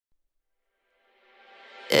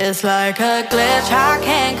It's like a glitch I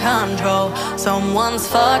can't control. Someone's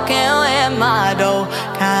fucking with my dough.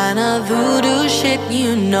 Kinda voodoo shit,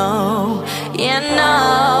 you know. You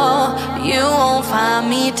know, you won't find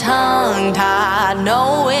me tongue-tied.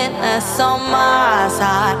 No witness on my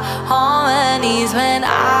side. Harmonies when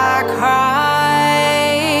I cry.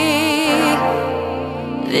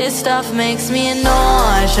 This stuff makes me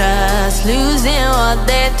nauseous, losing what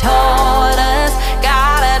they taught us.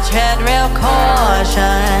 Gotta tread real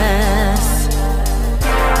cautious.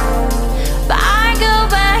 But I go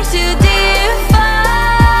back to default.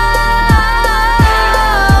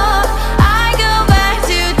 I go back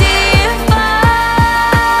to default.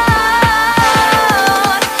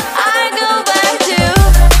 I go back to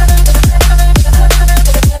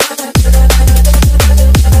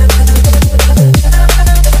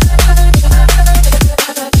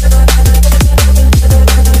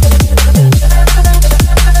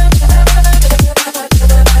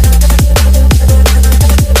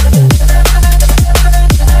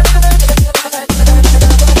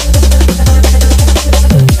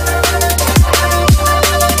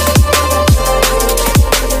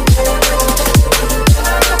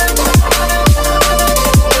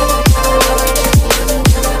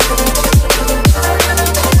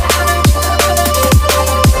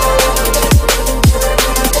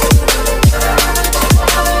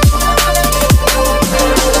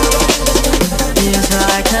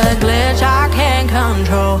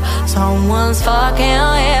someone's fucking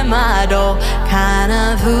with my door.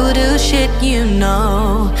 Kinda voodoo shit, you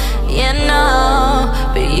know. You know,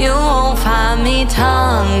 but you won't find me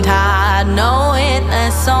tongue-tied. No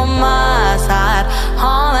witness on my side.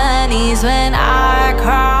 Harmonies when I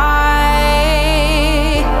cry.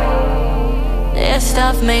 This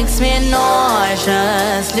stuff makes me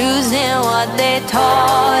nauseous, losing what they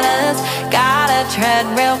taught us. Gotta tread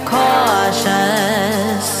real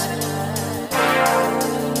cautious.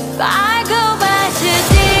 Bye.